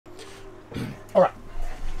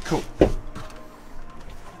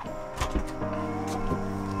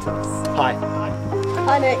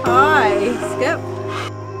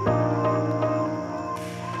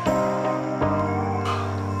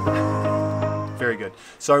good.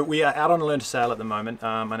 So we are out on a learn to sail at the moment.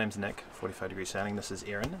 My name's Nick, 45 Sailing. This is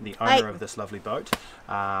Erin, the owner of this lovely boat,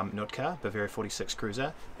 Nootka, Bavaria 46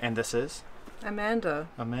 cruiser, and this is Amanda.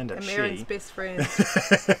 I'm Erin's best friend.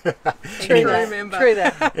 True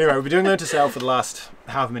that. Anyway, we've been doing learn to sail for the last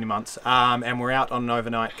however many months, and we're out on an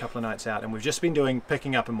overnight, couple of nights out, and we've just been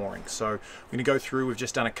picking up and mooring. So we're going to go through. We've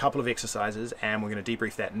just done a couple of exercises, and we're going to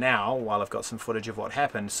debrief that now while I've got some footage of what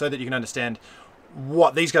happened, so that you can understand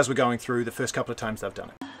what these guys were going through the first couple of times they've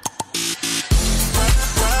done it.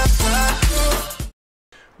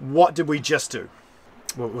 What did we just do?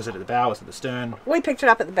 What was it, at the bow? Was it the stern? We picked it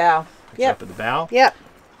up at the bow. Picked it up at the bow? Yep.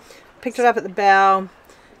 Picked it up at the bow,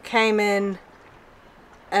 came in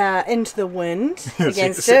into the wind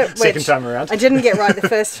against it. Second time around. I didn't get right the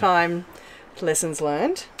first time. Lessons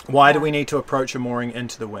learned. Why do we need to approach a mooring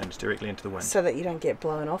into the wind, directly into the wind? So that you don't get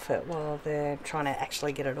blown off it while they're trying to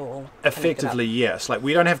actually get it all. Effectively, yes. Like,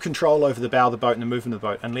 we don't have control over the bow of the boat and the movement of the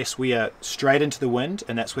boat unless we are straight into the wind,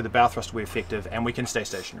 and that's where the bow thrust will be effective, and we can stay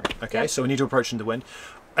stationary. Okay, so we need to approach into the wind.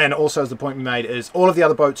 And also, as the point we made, is all of the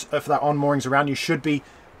other boats, if they're on moorings around you, should be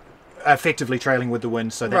effectively trailing with the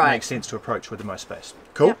wind, so that makes sense to approach with the most space.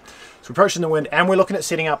 Cool. Yep. So we're approaching the wind, and we're looking at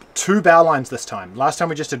setting up 2 bow lines this time. Last time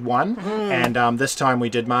we just did 1, and this time we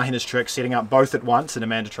did Mahina's trick, setting up both at once, and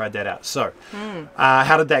Amanda tried that out. So,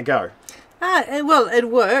 how did that go? Well, it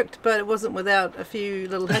worked, but it wasn't without a few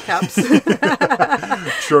little hiccups.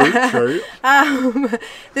 True.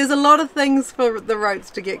 There's a lot of things for the ropes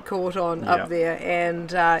to get caught on up there,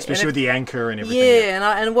 and especially with the anchor and everything.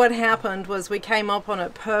 Yeah, and what happened was we came up on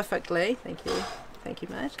it perfectly. Thank you,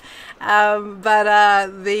 mate.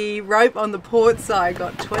 But the rope on the port side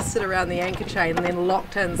got twisted around the anchor chain and then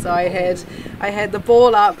locked in. So I had the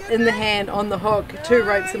ball up in the hand on the hook, 2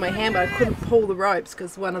 ropes in my hand, but I couldn't pull the ropes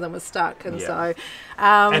because one of them was stuck. And so,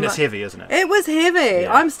 and it's heavy, isn't it? It was heavy.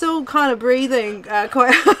 Yeah. I'm still kind of breathing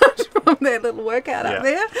quite hard from that little workout up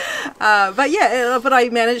there. But I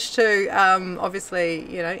managed to.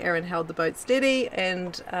 Obviously, Erin held the boat steady,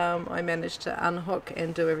 and I managed to unhook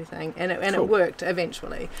and do everything, and it worked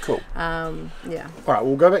eventually. Cool. Yeah. All right,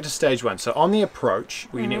 we'll go back to stage 1. So on the approach,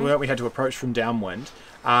 we had to approach from downwind.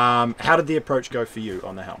 How did the approach go for you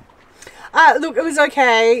on the helm? Look, it was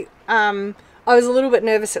okay. I was a little bit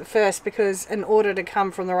nervous at first because in order to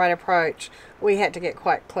come from the right approach, we had to get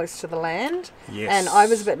quite close to the land. Yes. And I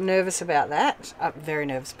was a bit nervous about that. Very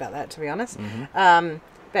nervous about that, to be honest. But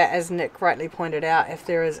as Nick rightly pointed out, if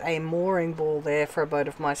there is a mooring ball there for a boat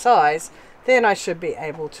of my size, then I should be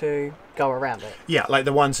able to go around it. Yeah, like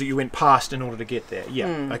the ones that you went past in order to get there.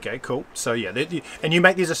 Yeah, okay, cool. So yeah, and you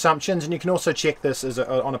make these assumptions, and you can also check this as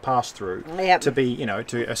on a pass-through to be,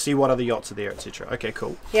 to see what other yachts are there, etc. Okay,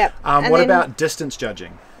 cool. Yep. What about distance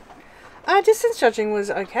judging? Distance judging was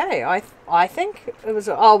okay. I think it was.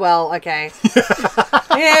 Oh well, okay.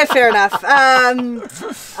 Yeah, fair enough.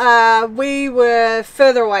 We were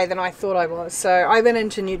further away than I thought I was, so I went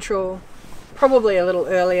into neutral probably a little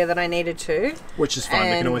earlier than I needed to. Which is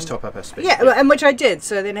fine. We can always top up our speed. Yeah, and which I did.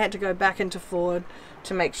 So then I had to go back into forward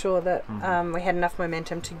to make sure that we had enough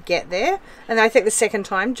momentum to get there. And I think the second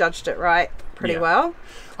time judged it right pretty well.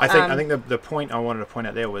 I think the point I wanted to point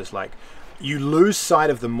out there was, like, you lose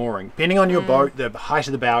sight of the mooring. Depending on your boat, the height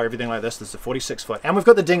of the bow, everything like this, there's a 46 foot. And we've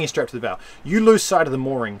got the dinghy strapped to the bow. You lose sight of the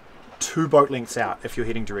mooring 2 boat lengths out if you're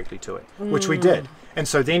heading directly to it, which we did. And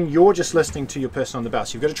so then you're just listening to your person on the bow.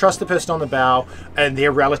 So you've got to trust the person on the bow and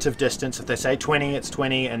their relative distance. If they say 20, it's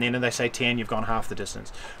 20, and then if they say 10, you've gone half the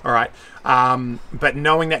distance. All right. But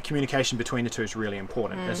knowing that communication between the two is really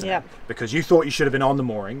important, isn't it? Because you thought you should have been on the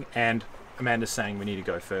mooring, and Amanda's saying we need to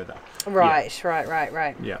go further. Right.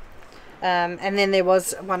 Yeah. And then there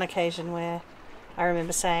was one occasion where I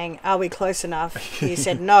remember saying, "Are we close enough?" You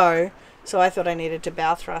said no. So I thought I needed to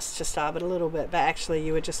bow thrust to starboard a little bit, but actually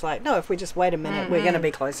you were just like, no, if we just wait a minute, we're going to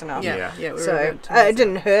be close enough. Yeah. So it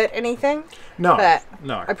didn't hurt anything. No. But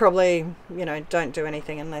no. I probably, don't do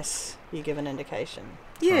anything unless you give an indication.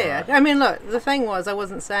 Yeah, I mean, look, the thing was I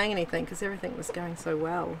wasn't saying anything because everything was going so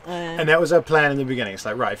well. And that was our plan in the beginning. It's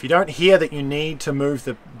like, right, if you don't hear that you need to move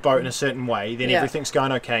the boat in a certain way, then everything's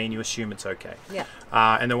going okay and you assume it's okay. Yeah.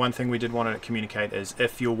 And the one thing we did want to communicate is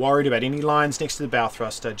if you're worried about any lines next to the bow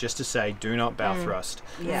thruster, just to say do not bow thrust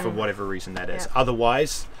for whatever reason that is.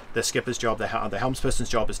 Otherwise, the skipper's job, the helmsperson's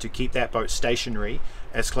job is to keep that boat stationary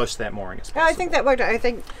as close to that mooring as possible. I think that worked out. I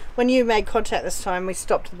think when you made contact this time, we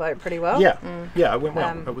stopped the boat pretty well. Yeah, yeah, it went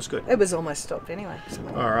well. It was good. It was almost stopped anyway. So.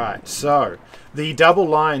 All right, so the double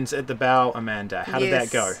lines at the bow, Amanda, how did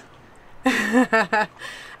that go?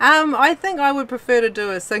 I think I would prefer to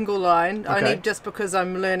do a single line, only just because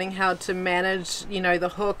I'm learning how to manage,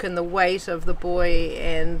 the hook and the weight of the buoy,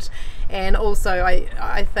 and And also,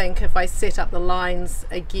 I think if I set up the lines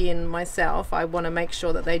again myself, I want to make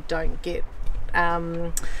sure that they don't get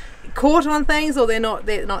caught on things, or they're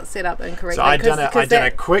not set up incorrectly. So I done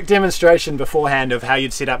a quick demonstration beforehand of how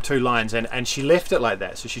you'd set up 2 lines, and she left it like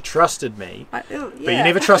that. So she trusted me, but you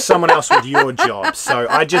never trust someone else with your job. So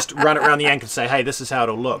I just run it around the anchor and say, hey, this is how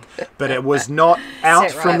it'll look. But it was not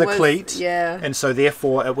out from the cleat, and so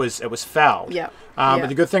therefore it was foul. But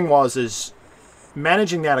the good thing is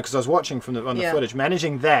managing that, because I was watching from the footage,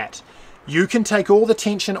 managing that, you can take all the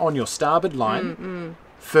tension on your starboard line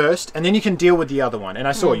first, and then you can deal with the other one. And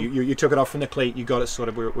I saw you took it off from the cleat, you got it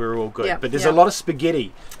sorted, we're all good. But there's a lot of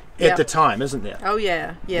spaghetti at the time, isn't there? Oh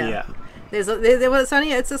yeah. It's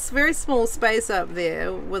a very small space up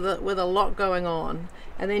there with a lot going on,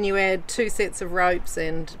 and then you add 2 sets of ropes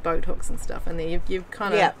and boat hooks and stuff, and then you've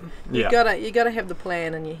kind of you got to have the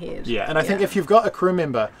plan in your head. And I think if you've got a crew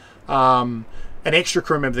member, an extra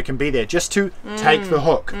crew member that can be there just to take the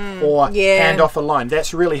hook or hand off a line,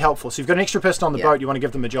 that's really helpful. So you've got an extra person on the boat, you want to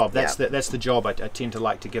give them a job. That's the job I tend to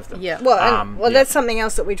like to give them. Well, that's something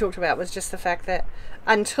else that we talked about, was just the fact that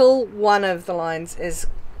until one of the lines is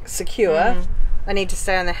secure, I need to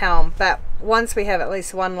stay on the helm. But once we have at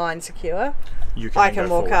least one line secure, I can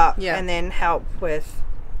walk up and then help with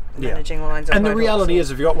managing lines. And the reality is,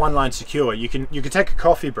 if you've got one line secure, you can take a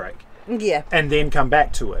coffee break. And then come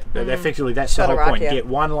back to it. But effectively, that's the whole point. Get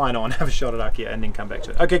one line on, have a shot at Archaea, and then come back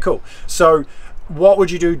to it. Okay, cool. So what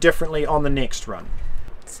would you do differently on the next run?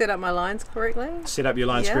 Set up my lines correctly. Set up your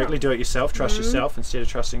lines correctly. Do it yourself. Trust yourself instead of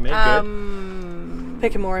trusting me. Good.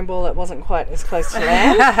 Pick a mooring ball that wasn't quite as close to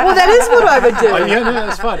land. Well, that is what I would do.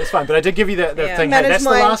 That's fine. It's fine. But I did give you the thing. Hey, that's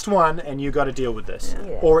the last one, and you got to deal with this.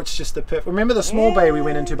 Or it's just the perfect. Remember the small bay we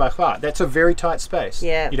went into by far? That's a very tight space.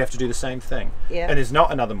 You'd have to do the same thing. And there's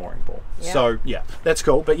not another mooring ball. So that's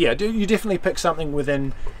cool. But you definitely pick something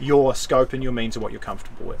within your scope and your means of what you're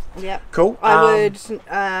comfortable with. Cool. I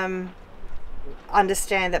would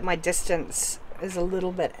understand that my distance is a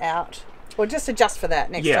little bit out, or just adjust for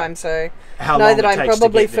that next time, so know that I'm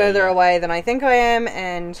probably further away than I think I am,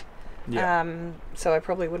 and so I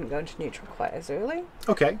probably wouldn't go into neutral quite as early.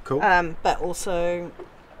 Okay, cool. But also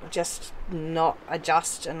just not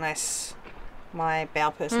adjust unless my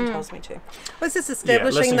bow person tells me to. Well, it's just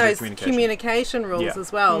establishing those communication rules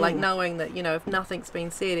as well, like knowing that, if nothing's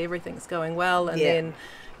been said, everything's going well, and then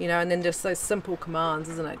and then just those simple commands,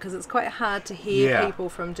 isn't it? Because it's quite hard to hear people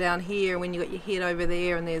from down here when you've got your head over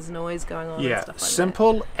there and there's noise going on and stuff like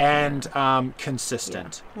simple and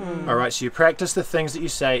consistent. All right, so you practice the things that you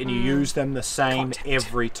say and you use them the same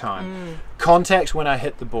every time. Contact when I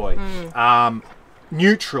hit the buoy.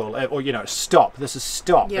 Neutral, or stop. This is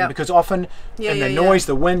stop. And because often in the noise,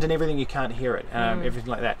 the wind and everything, you can't hear it. Everything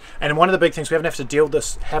like that. And one of the big things we haven't had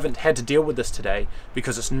to deal with this today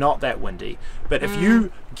because it's not that windy. But if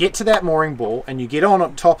you get to that mooring ball and you get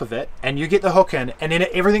on top of it and you get the hook in, and then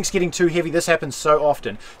everything's getting too heavy. This happens so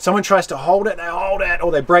often. Someone tries to hold it, or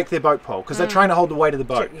they break their boat pole because they're trying to hold the weight of the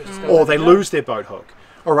boat, or they lose their boat hook.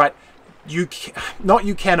 All right, you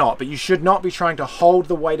cannot, but you should not be trying to hold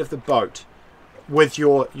the weight of the boat with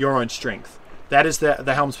your own strength. That is the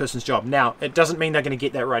helmsperson's job. Now, it doesn't mean they're going to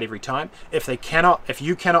get that right every time. If you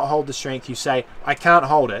cannot hold the strength, you say, I can't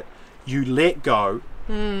hold it. You let go,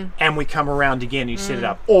 and we come around again, you set it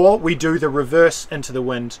up. Or we do the reverse into the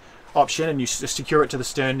wind option, and you secure it to the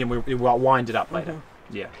stern, and we wind it up later.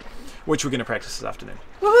 Which we're going to practice this afternoon.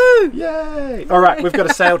 Woohoo! Yay! All right, we've got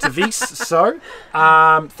to sail to Vis. So,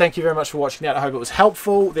 thank you very much for watching that. I hope it was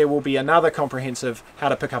helpful. There will be another comprehensive how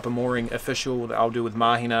to pick up a mooring official that I'll do with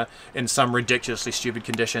Mahina in some ridiculously stupid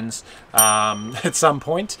conditions at some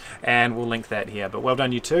point, and we'll link that here. But well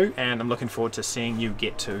done, you two, and I'm looking forward to seeing you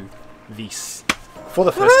get to Vis for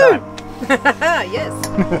the first time.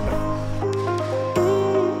 Yes.